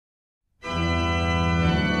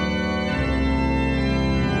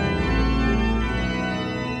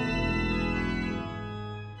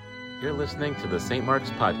You're listening to the St. Mark's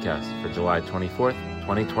Podcast for July 24th,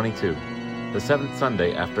 2022, the seventh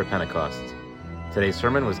Sunday after Pentecost. Today's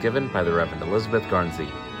sermon was given by the Reverend Elizabeth Garnsey.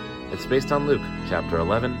 It's based on Luke chapter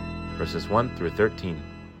 11, verses 1 through 13.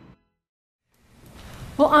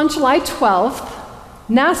 Well, on July 12th,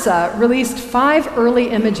 NASA released 5 early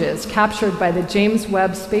images captured by the James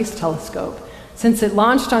Webb Space Telescope since it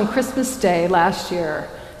launched on Christmas Day last year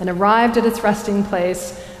and arrived at its resting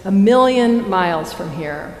place 1 million miles from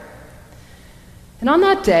here. And on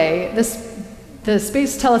that day, the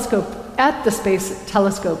Space Telescope at the Space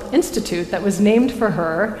Telescope Institute that was named for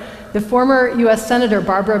her, the former US Senator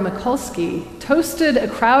Barbara Mikulski toasted a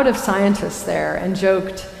crowd of scientists there and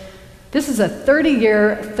joked, "This is a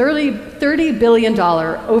 30 billion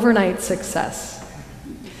overnight success."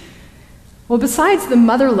 Well, besides the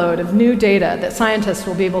motherlode of new data that scientists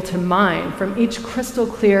will be able to mine from each crystal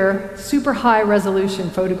clear, super high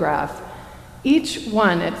resolution photograph, each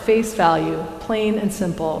one at face value, plain and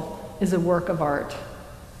simple, is a work of art.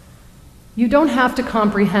 You don't have to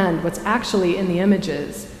comprehend what's actually in the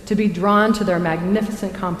images to be drawn to their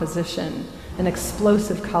magnificent composition and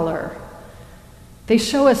explosive color. They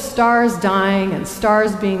show us stars dying and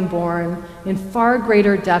stars being born in far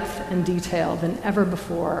greater depth and detail than ever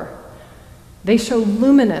before. They show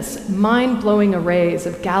luminous, mind-blowing arrays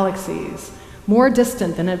of galaxies, more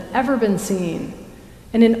distant than have ever been seen,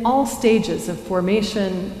 and in all stages of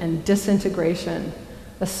formation and disintegration,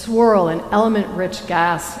 a swirl in element-rich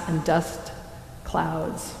gas and dust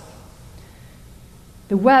clouds.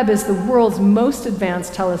 The Webb is the world's most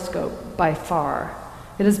advanced telescope by far.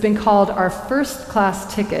 It has been called our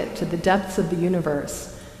first-class ticket to the depths of the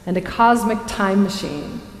universe and a cosmic time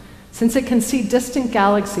machine, since it can see distant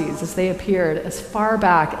galaxies as they appeared as far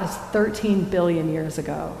back as 13 billion years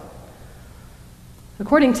ago.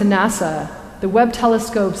 According to NASA, the Webb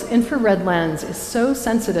telescope's infrared lens is so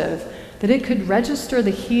sensitive that it could register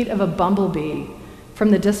the heat of a bumblebee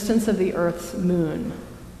from the distance of the Earth's moon.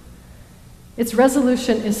 Its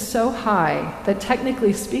resolution is so high that,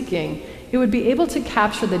 technically speaking, it would be able to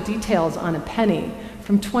capture the details on a penny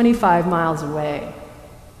from 25 miles away.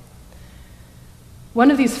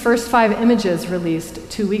 One of these first 5 images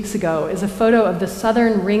released 2 weeks ago is a photo of the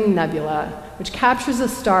Southern Ring Nebula, which captures a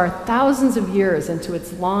star thousands of years into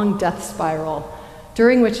its long death spiral,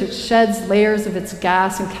 during which it sheds layers of its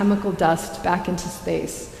gas and chemical dust back into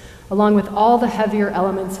space, along with all the heavier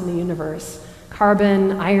elements in the universe: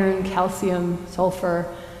 carbon, iron, calcium, sulfur,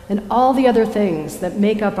 and all the other things that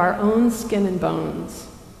make up our own skin and bones.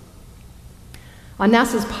 On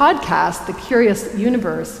NASA's podcast, The Curious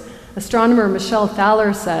Universe, astronomer Michelle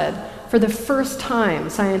Thaller said, "For the first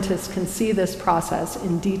time, scientists can see this process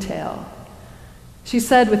in detail." She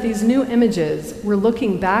said, "With these new images, we're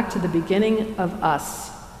looking back to the beginning of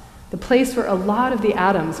us, the place where a lot of the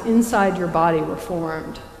atoms inside your body were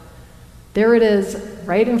formed. There it is,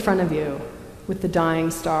 right in front of you, with the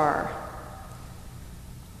dying star."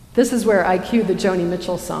 This is where I cue the Joni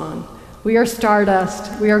Mitchell song. We are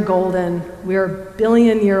stardust, we are golden, we are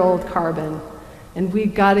billion-year-old carbon, and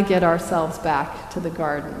we've got to get ourselves back to the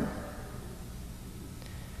garden.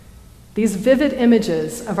 These vivid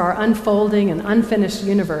images of our unfolding and unfinished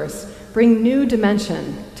universe bring new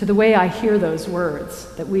dimension to the way I hear those words,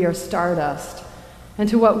 that we are stardust, and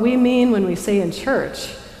to what we mean when we say in church,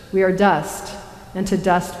 we are dust, and to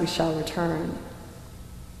dust we shall return.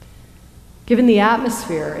 Given the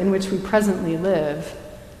atmosphere in which we presently live,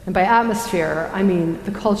 and by atmosphere I mean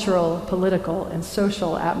the cultural, political, and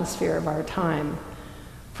social atmosphere of our time,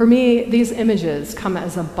 for me, these images come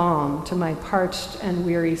as a balm to my parched and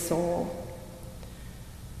weary soul.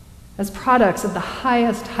 As products of the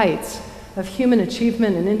highest heights of human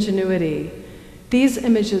achievement and ingenuity, these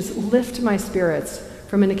images lift my spirits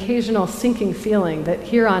from an occasional sinking feeling that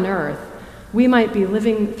here on Earth, we might be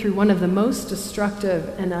living through one of the most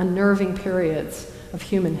destructive and unnerving periods of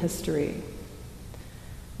human history.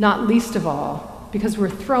 Not least of all, because we're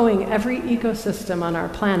throwing every ecosystem on our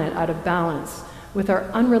planet out of balance with our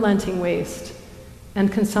unrelenting waste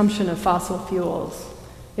and consumption of fossil fuels,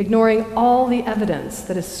 ignoring all the evidence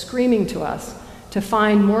that is screaming to us to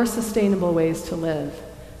find more sustainable ways to live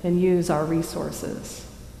and use our resources.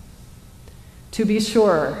 To be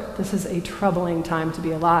sure, this is a troubling time to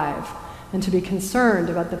be alive and to be concerned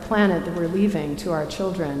about the planet that we're leaving to our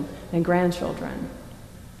children and grandchildren.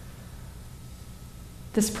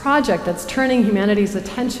 This project that's turning humanity's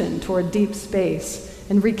attention toward deep space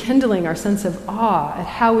and rekindling our sense of awe at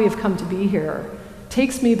how we have come to be here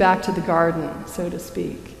takes me back to the garden, so to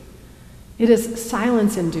speak. It is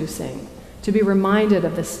silence-inducing to be reminded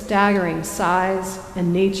of the staggering size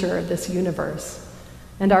and nature of this universe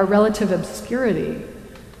and our relative obscurity,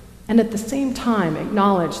 and at the same time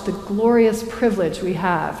acknowledge the glorious privilege we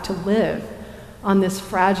have to live on this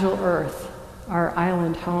fragile earth, our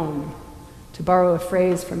island home, to borrow a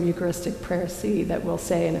phrase from Eucharistic Prayer C that we'll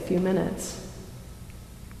say in a few minutes.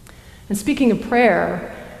 And speaking of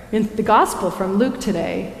prayer, in the Gospel from Luke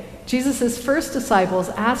today, Jesus' first disciples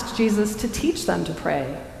asked Jesus to teach them to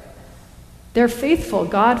pray. They're faithful,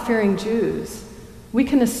 God-fearing Jews. We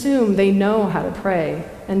can assume they know how to pray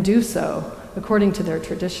and do so according to their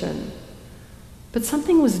tradition. But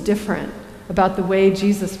something was different about the way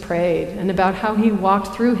Jesus prayed and about how he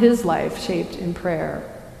walked through his life shaped in prayer.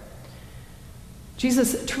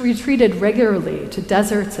 Jesus retreated regularly to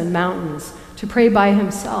deserts and mountains to pray by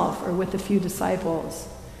himself or with a few disciples.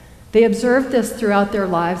 They observed this throughout their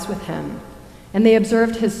lives with him, and they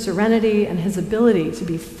observed his serenity and his ability to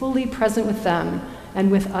be fully present with them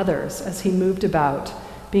and with others as he moved about,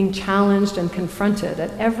 being challenged and confronted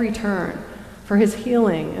at every turn for his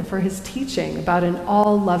healing and for his teaching about an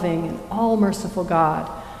all-loving and all-merciful God,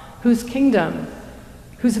 whose kingdom,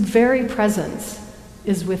 whose very presence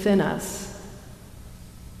is within us.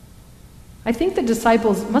 I think the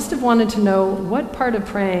disciples must have wanted to know what part of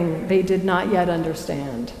praying they did not yet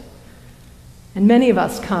understand. And many of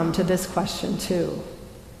us come to this question too.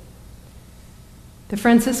 The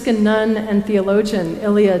Franciscan nun and theologian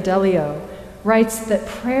Ilia Delio writes that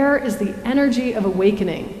prayer is the energy of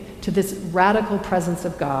awakening to this radical presence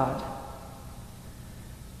of God.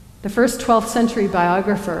 The first 12th century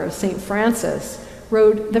biographer of St. Francis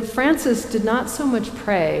wrote that Francis did not so much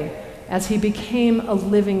pray as he became a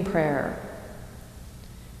living prayer.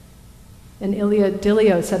 And Ilia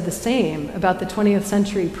Delio said the same about the 20th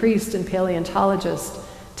century priest and paleontologist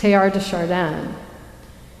Teilhard de Chardin.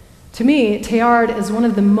 To me, Teilhard is one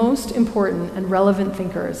of the most important and relevant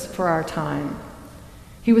thinkers for our time.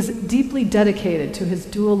 He was deeply dedicated to his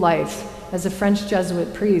dual life as a French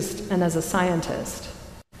Jesuit priest and as a scientist.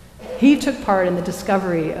 He took part in the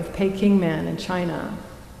discovery of Peking Man in China.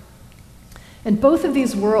 And both of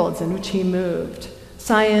these worlds in which he moved,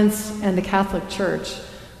 science and the Catholic Church,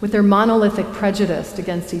 with their monolithic prejudice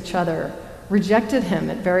against each other, rejected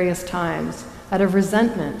him at various times out of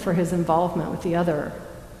resentment for his involvement with the other.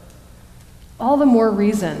 All the more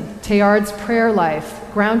reason Teilhard's prayer life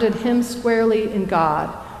grounded him squarely in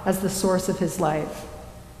God as the source of his life.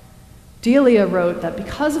 Delia wrote that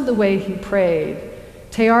because of the way he prayed,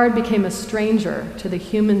 Teilhard became a stranger to the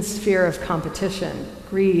human sphere of competition,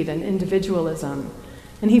 greed, and individualism,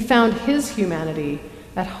 and he found his humanity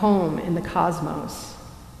at home in the cosmos.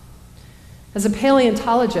 As a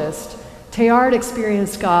paleontologist, Teilhard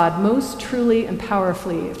experienced God most truly and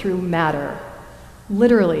powerfully through matter,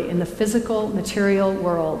 literally in the physical, material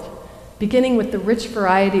world, beginning with the rich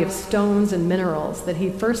variety of stones and minerals that he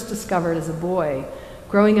first discovered as a boy,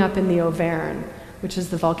 growing up in the Auvergne, which is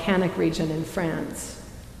the volcanic region in France.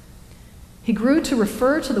 He grew to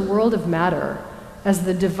refer to the world of matter as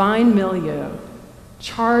the divine milieu,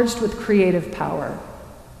 charged with creative power.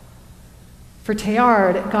 For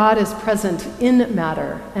Teilhard, God is present in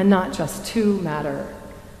matter and not just to matter.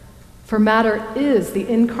 For matter is the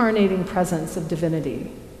incarnating presence of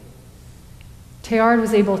divinity. Teilhard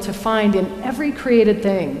was able to find in every created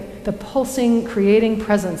thing the pulsing, creating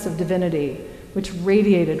presence of divinity, which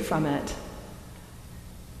radiated from it.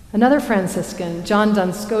 Another Franciscan, John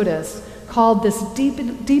Duns Scotus, called this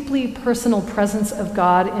deeply personal presence of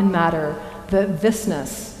God in matter the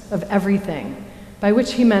thisness of everything, by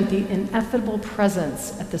which he meant the ineffable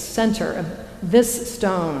presence at the center of this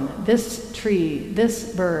stone, this tree,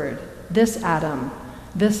 this bird, this atom,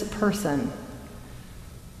 this person.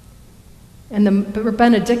 And the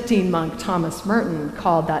Benedictine monk Thomas Merton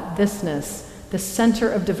called that thisness the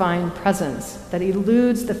center of divine presence that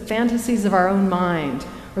eludes the fantasies of our own mind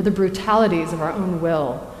or the brutalities of our own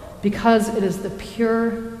will, because it is the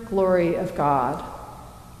pure glory of God.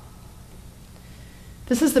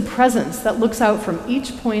 This is the presence that looks out from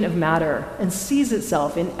each point of matter and sees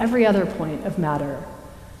itself in every other point of matter.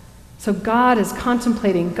 So God is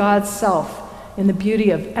contemplating God's self in the beauty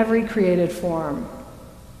of every created form.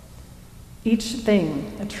 Each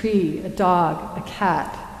thing, a tree, a dog, a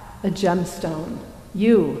cat, a gemstone,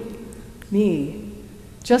 you, me,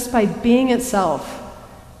 just by being itself,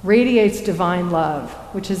 radiates divine love,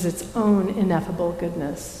 which is its own ineffable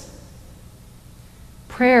goodness.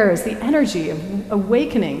 Prayer is the energy of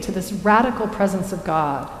awakening to this radical presence of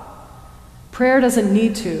God. Prayer doesn't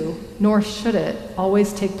need to, nor should it,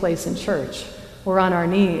 always take place in church or on our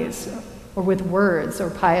knees or with words or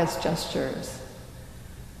pious gestures.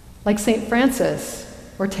 Like St. Francis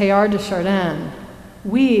or Teilhard de Chardin,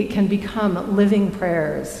 we can become living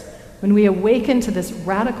prayers when we awaken to this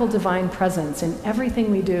radical divine presence in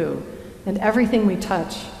everything we do and everything we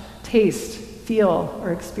touch, taste, feel,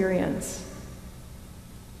 or experience.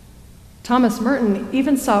 Thomas Merton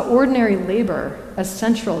even saw ordinary labor as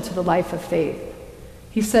central to the life of faith.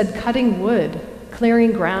 He said cutting wood,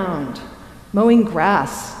 clearing ground, mowing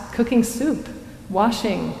grass, cooking soup,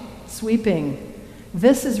 washing, sweeping.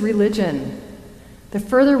 This is religion. The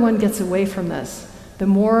further one gets away from this, the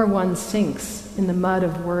more one sinks in the mud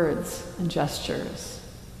of words and gestures.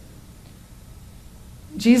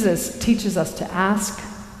 Jesus teaches us to ask,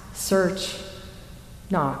 search,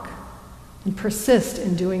 knock, and persist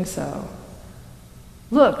in doing so.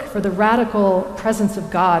 Look for the radical presence of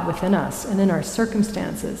God within us and in our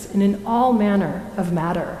circumstances and in all manner of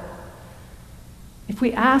matter. If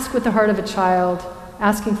we ask with the heart of a child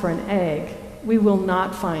asking for an egg, we will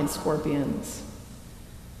not find scorpions.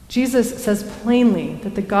 Jesus says plainly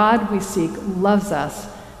that the God we seek loves us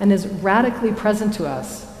and is radically present to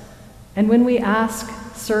us. And when we ask,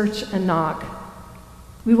 search, and knock,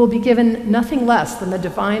 we will be given nothing less than the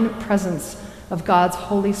divine presence of God's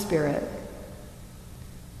Holy Spirit.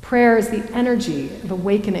 Prayer is the energy of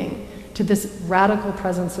awakening to this radical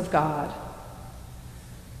presence of God.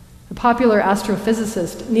 The popular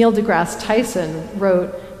astrophysicist Neil deGrasse Tyson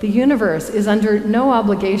wrote, "The universe is under no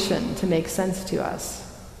obligation to make sense to us."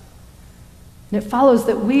 And it follows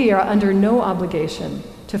that we are under no obligation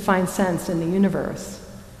to find sense in the universe.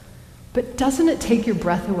 But doesn't it take your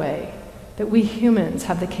breath away that we humans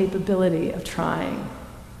have the capability of trying?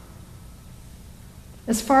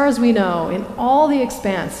 As far as we know, in all the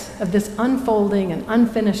expanse of this unfolding and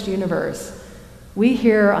unfinished universe, we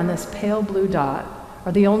here on this pale blue dot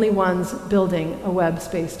are the only ones building a Webb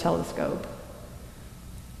Space Telescope.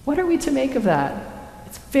 What are we to make of that?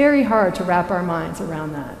 It's very hard to wrap our minds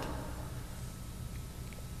around that.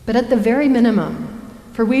 But at the very minimum,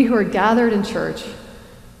 for we who are gathered in church,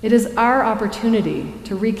 it is our opportunity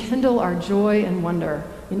to rekindle our joy and wonder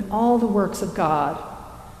in all the works of God.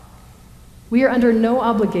 We are under no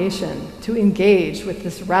obligation to engage with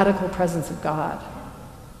this radical presence of God.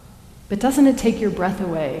 But doesn't it take your breath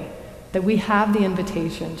away that we have the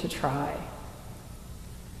invitation to try?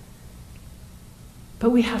 But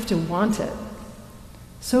we have to want it.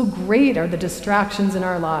 So great are the distractions in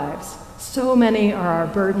our lives. So many are our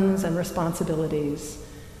burdens and responsibilities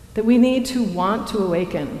that we need to want to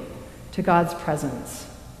awaken to God's presence.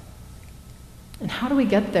 And how do we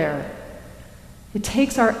get there? It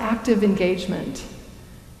takes our active engagement.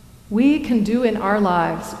 We can do in our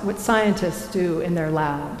lives what scientists do in their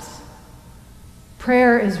labs.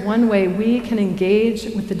 Prayer is one way we can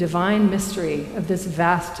engage with the divine mystery of this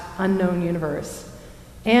vast unknown universe,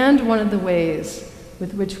 and one of the ways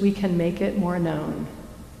with which we can make it more known.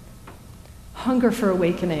 Hunger for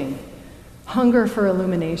awakening, hunger for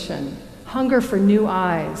illumination, hunger for new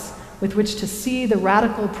eyes with which to see the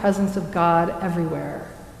radical presence of God everywhere.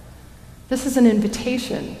 This is an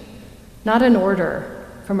invitation, not an order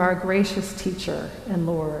from our gracious teacher and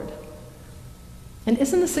Lord. And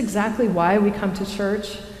isn't this exactly why we come to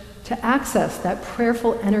church? To access that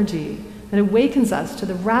prayerful energy that awakens us to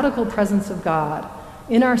the radical presence of God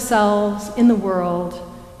in ourselves, in the world,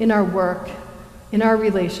 in our work, in our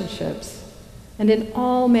relationships, and in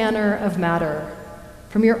all manner of matter,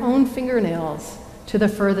 from your own fingernails to the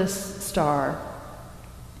furthest star.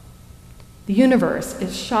 The universe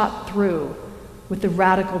is shot through with the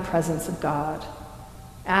radical presence of God.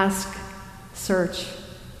 Ask, search,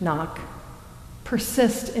 knock,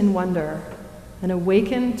 persist in wonder, and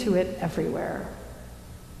awaken to it everywhere.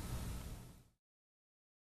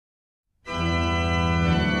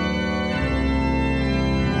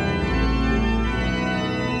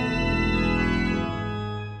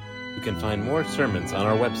 You can find more sermons on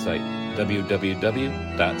our website,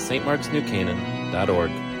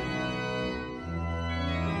 www.stmarksnewcanaan.org.